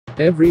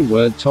Every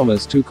word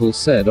Thomas Tuchel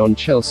said on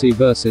Chelsea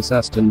vs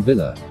Aston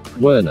Villa.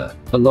 Werner,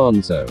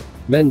 Alonso,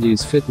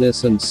 Mendy's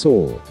fitness and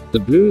Saul. The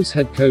Blues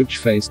head coach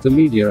faced the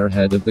media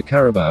ahead of the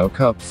Carabao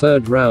Cup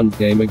third-round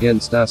game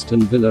against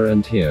Aston Villa,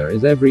 and here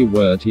is every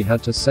word he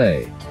had to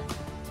say.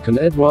 Can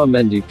Edouard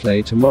Mendy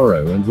play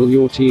tomorrow, and will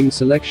your team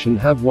selection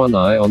have one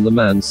eye on the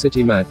Man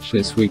City match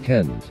this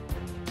weekend?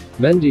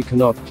 Mendy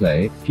cannot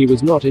play, he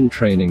was not in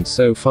training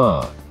so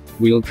far.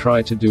 We'll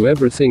try to do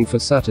everything for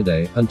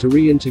Saturday, and to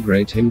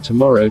reintegrate him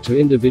tomorrow to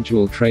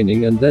individual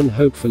training and then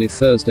hopefully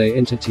Thursday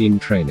into team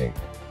training.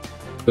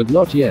 But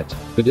not yet,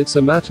 but it's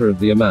a matter of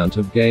the amount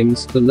of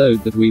games, the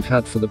load that we've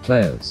had for the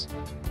players.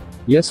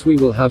 Yes, we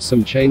will have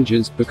some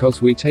changes,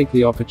 because we take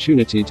the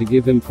opportunity to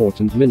give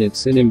important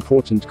minutes in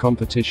important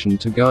competition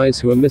to guys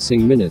who are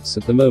missing minutes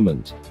at the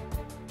moment.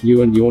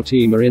 You and your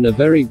team are in a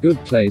very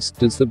good place.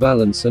 Does the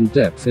balance and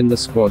depth in the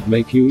squad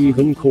make you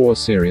even core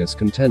serious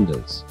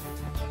contenders?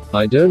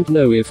 I don't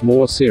know if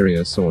more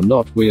serious or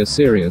not. We are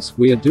serious,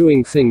 we are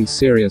doing things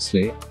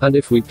seriously, and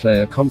if we play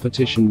a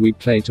competition we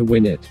play to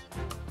win it.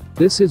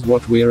 This is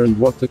what we are and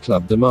what the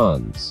club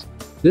demands.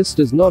 This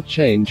does not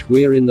change.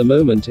 We are in the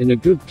moment in a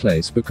good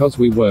place because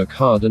we work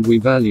hard and we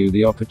value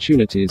the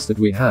opportunities that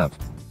we have.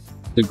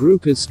 The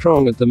group is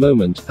strong at the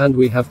moment, and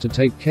we have to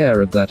take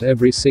care of that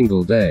every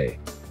single day.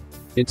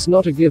 It's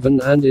not a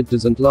given and it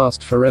doesn't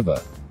last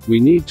forever. We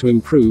need to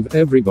improve,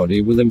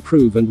 everybody will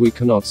improve, and we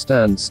cannot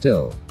stand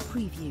still.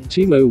 Preview.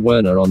 Timo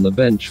Werner on the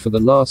bench for the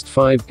last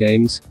 5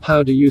 games,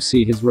 how do you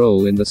see his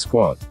role in the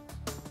squad?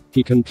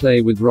 He can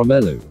play with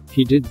Romelu,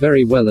 he did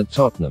very well at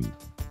Tottenham.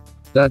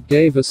 That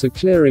gave us a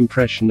clear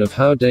impression of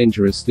how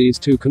dangerous these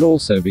two can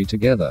also be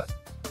together.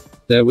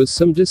 There was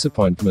some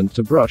disappointment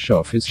to brush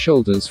off his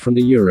shoulders from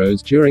the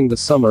Euros during the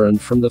summer, and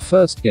from the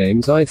first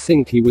games I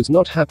think he was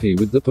not happy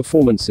with the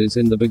performances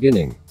in the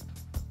beginning.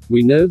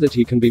 We know that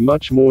he can be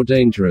much more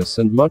dangerous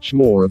and much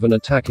more of an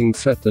attacking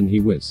threat than he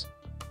was.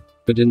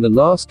 But in the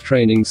last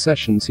training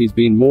sessions he's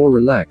been more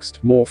relaxed,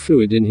 more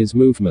fluid in his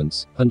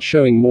movements, and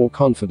showing more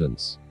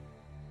confidence.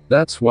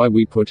 That's why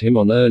we put him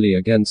on early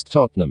against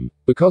Tottenham,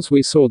 because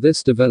we saw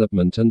this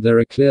development and there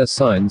are clear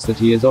signs that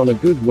he is on a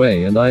good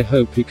way, and I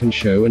hope he can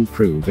show and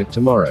prove it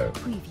tomorrow.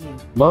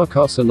 Preview.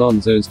 Marcos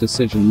Alonso's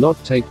decision not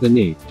to take the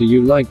knee, do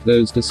you like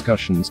those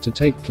discussions to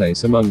take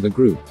place among the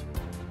group?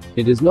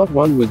 It is not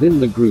one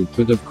within the group,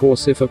 but of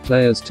course if a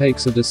player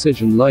takes a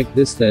decision like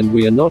this, then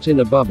we are not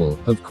in a bubble,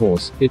 of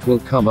course, it will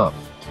come up.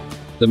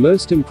 The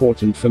most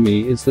important for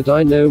me is that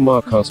I know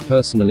Marcos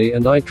personally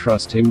and I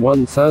trust him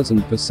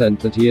 1000%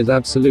 that he is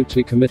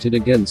absolutely committed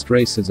against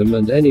racism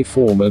and any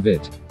form of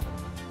it.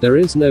 There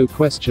is no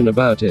question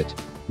about it.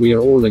 We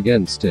are all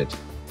against it.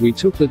 We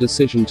took the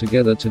decision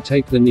together to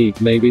take the knee.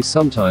 Maybe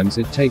sometimes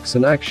it takes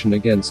an action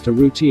against a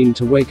routine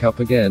to wake up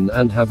again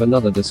and have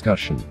another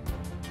discussion.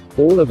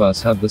 All of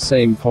us have the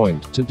same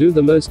point, to do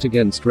the most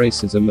against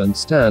racism and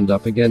stand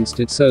up against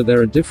it, so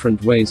there are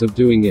different ways of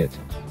doing it.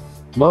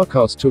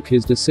 Marcos took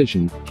his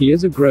decision, he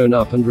is a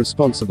grown-up and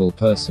responsible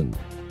person.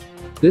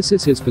 This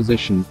is his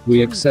position,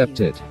 we accept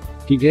it.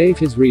 He gave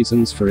his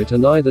reasons for it,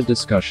 and either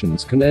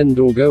discussions can end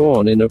or go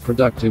on in a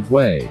productive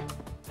way.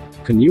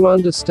 Can you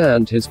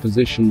understand his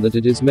position that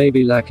it is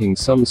maybe lacking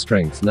some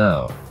strength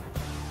now?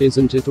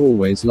 Isn't it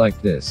always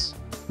like this?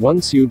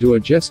 Once you do a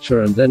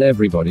gesture and then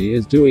everybody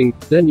is doing,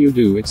 then you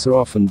do it so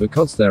often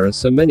because there are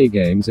so many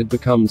games it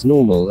becomes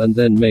normal, and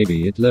then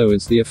maybe it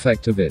lowers the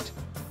effect of it.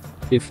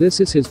 If this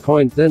is his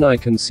point, then I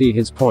can see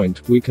his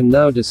point. We can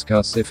now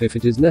discuss if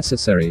it is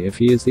necessary, if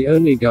he is the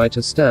only guy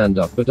to stand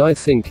up, but I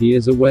think he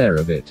is aware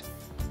of it.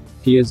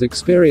 He is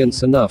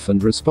experienced enough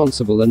and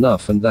responsible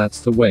enough, and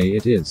that's the way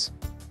it is.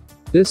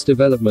 This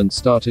development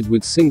started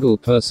with single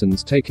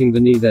persons taking the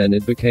knee, then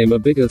it became a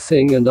bigger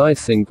thing, and I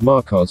think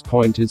Marcos'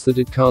 point is that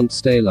it can't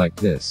stay like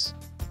this.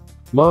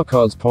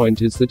 Marcos'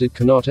 point is that it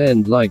cannot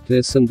end like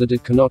this and that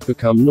it cannot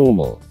become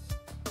normal.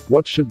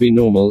 What should be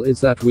normal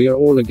is that we are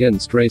all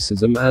against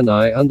racism, and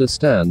I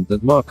understand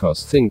that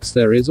Marcos thinks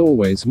there is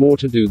always more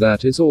to do.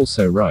 That is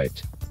also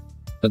right.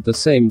 At the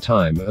same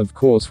time, of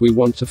course, we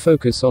want to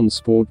focus on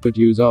sport, but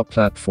use our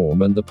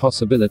platform and the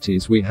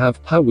possibilities we have,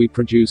 how we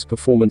produce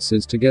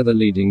performances together,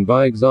 leading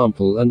by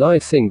example, and I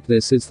think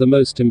this is the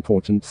most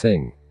important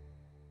thing.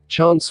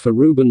 Chance for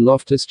Ruben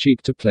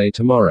Loftus-Cheek to play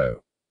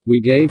tomorrow. We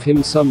gave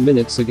him some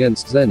minutes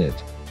against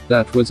Zenit.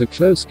 That was a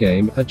close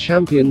game, a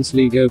Champions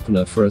League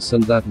opener for us,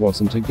 and that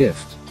wasn't a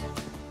gift.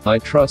 I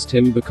trust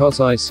him because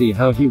I see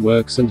how he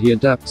works and he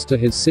adapts to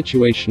his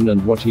situation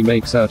and what he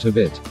makes out of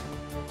it.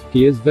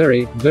 He is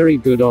very, very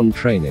good on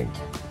training.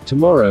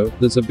 Tomorrow,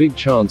 there's a big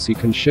chance he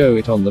can show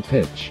it on the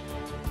pitch.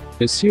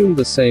 Assume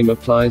the same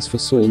applies for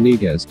Saul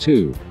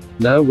too.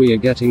 Now we are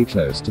getting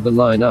close to the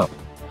lineup.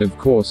 Of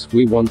course,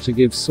 we want to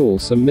give Saul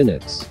some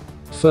minutes.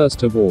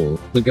 First of all,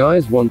 the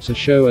guys want to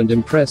show and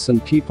impress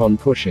and keep on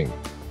pushing.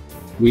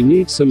 We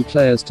need some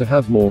players to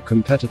have more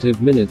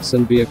competitive minutes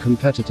and be a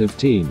competitive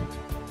team.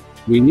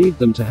 We need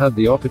them to have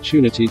the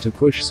opportunity to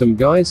push some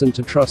guys and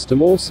to trust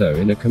them also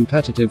in a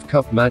competitive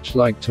cup match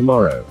like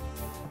tomorrow.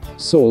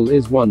 Saul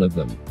is one of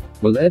them.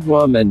 Will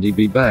Edouard Mendy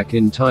be back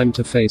in time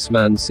to face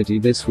Man City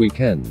this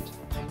weekend?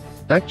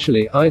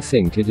 Actually, I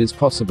think it is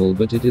possible,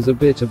 but it is a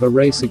bit of a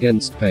race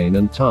against pain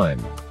and time.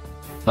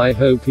 I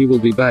hope he will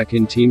be back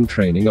in team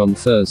training on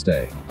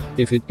Thursday.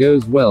 If it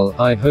goes well,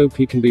 I hope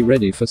he can be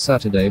ready for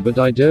Saturday, but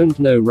I don't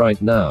know right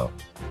now.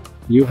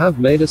 You have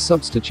made a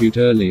substitute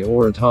early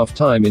or at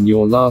half-time in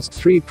your last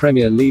 3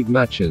 Premier League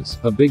matches,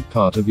 a big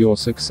part of your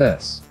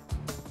success.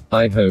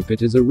 I hope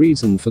it is a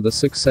reason for the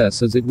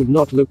success, as it would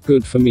not look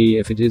good for me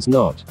if it is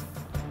not.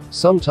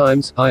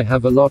 Sometimes, I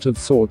have a lot of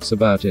thoughts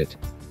about it.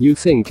 You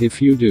think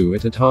if you do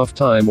it at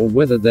half-time, or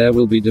whether there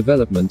will be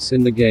developments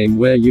in the game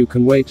where you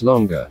can wait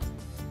longer.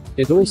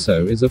 It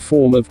also is a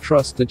form of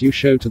trust that you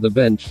show to the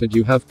bench, that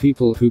you have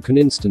people who can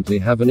instantly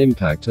have an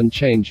impact and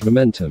change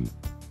momentum.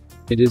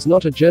 It is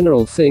not a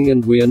general thing,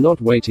 and we are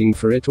not waiting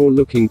for it or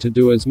looking to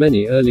do as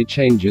many early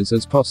changes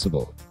as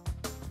possible.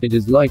 It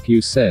is like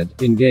you said,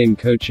 in-game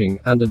coaching,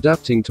 and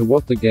adapting to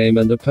what the game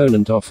and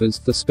opponent offers,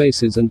 the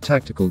spaces and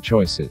tactical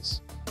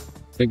choices.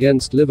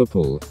 Against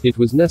Liverpool, it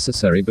was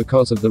necessary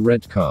because of the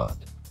red card.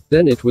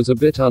 Then it was a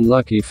bit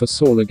unlucky for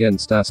Saul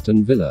against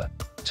Aston Villa.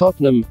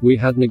 Tottenham, we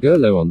had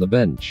N'Golo on the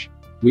bench.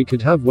 We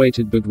could have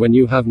waited, but when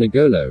you have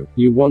N'Golo,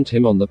 you want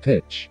him on the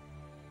pitch.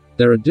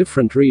 There are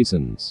different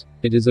reasons.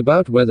 It is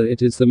about whether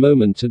it is the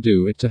moment to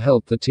do it to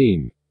help the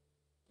team.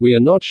 We are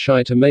not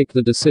shy to make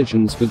the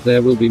decisions, but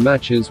there will be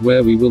matches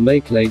where we will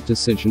make late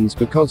decisions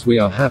because we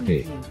are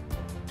happy.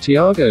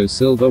 Thiago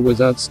Silva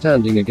was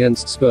outstanding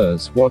against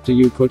Spurs. What do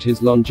you put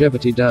his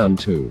longevity down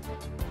to?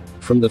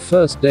 From the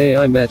first day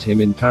I met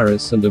him in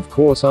Paris, and of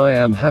course I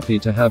am happy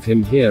to have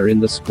him here in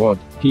the squad.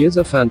 He is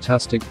a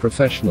fantastic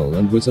professional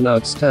and was an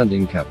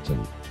outstanding captain.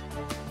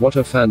 What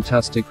a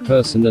fantastic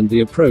person, and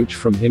the approach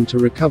from him to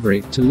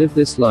recovery, to live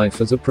this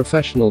life as a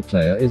professional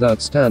player, is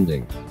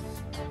outstanding.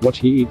 What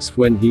he eats,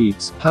 when he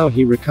eats, how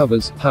he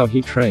recovers, how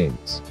he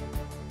trains.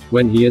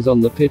 When he is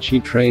on the pitch, he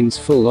trains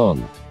full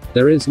on.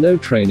 There is no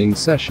training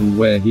session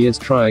where he is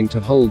trying to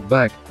hold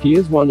back. He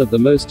is one of the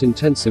most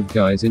intensive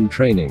guys in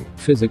training,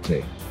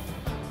 physically.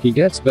 He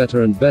gets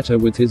better and better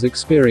with his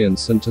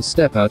experience, and to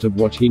step out of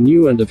what he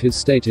knew and of his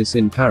status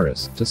in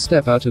Paris, to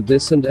step out of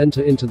this and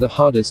enter into the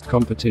hardest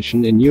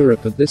competition in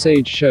Europe at this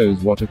age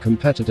shows what a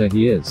competitor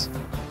he is.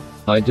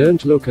 I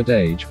don't look at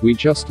age, we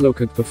just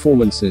look at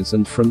performances,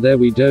 and from there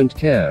we don't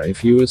care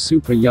if you are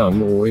super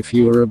young or if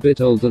you are a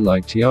bit older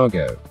like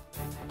Thiago.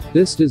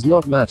 This does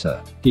not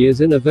matter. He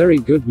is in a very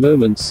good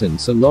moment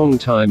since a long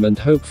time, and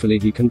hopefully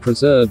he can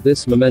preserve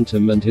this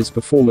momentum and his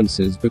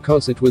performances,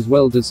 because it was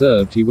well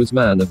deserved. He was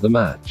man of the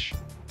match.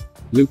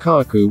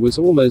 Lukaku was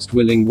almost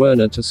willing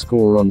Werner to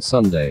score on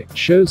Sunday.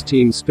 Shows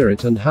team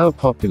spirit and how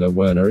popular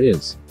Werner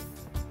is.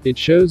 It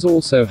shows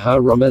also how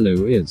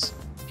Romelu is.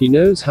 He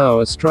knows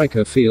how a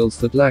striker feels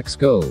that lacks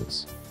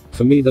goals.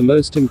 For me, the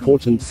most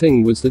important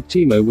thing was that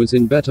Timo was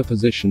in better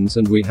positions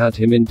and we had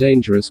him in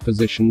dangerous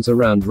positions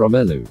around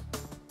Romelu.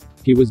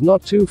 He was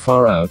not too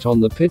far out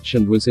on the pitch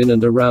and was in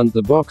and around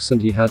the box,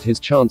 and he had his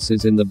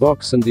chances in the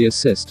box and the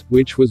assist,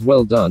 which was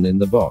well done in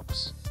the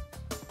box.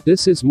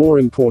 This is more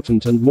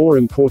important, and more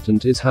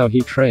important is how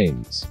he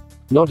trains.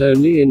 Not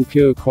only in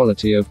pure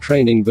quality of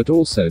training but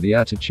also the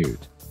attitude.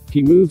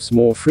 He moves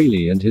more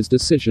freely and his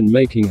decision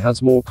making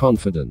has more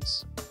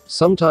confidence.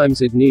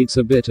 Sometimes it needs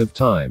a bit of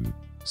time.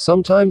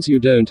 Sometimes you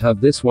don't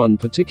have this one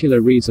particular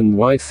reason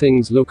why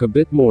things look a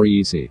bit more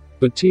easy,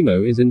 but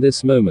Timo is in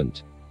this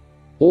moment.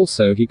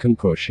 Also, he can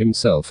push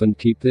himself and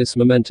keep this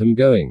momentum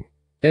going.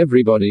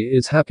 Everybody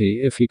is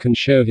happy if he can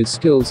show his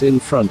skills in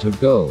front of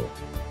goal.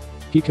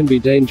 He can be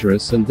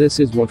dangerous, and this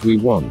is what we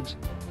want.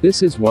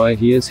 This is why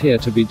he is here,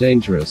 to be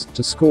dangerous,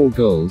 to score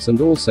goals and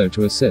also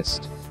to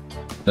assist.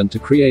 And to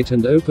create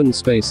and open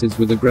spaces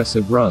with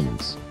aggressive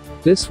runs.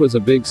 This was a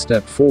big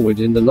step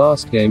forward in the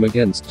last game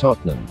against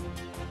Tottenham.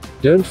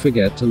 Don't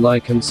forget to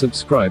like and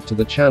subscribe to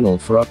the channel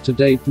for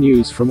up-to-date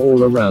news from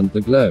all around the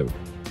globe.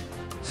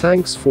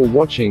 Thanks for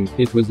watching.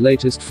 It was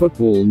latest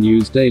football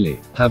news daily.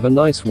 Have a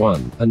nice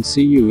one, and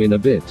see you in a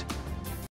bit.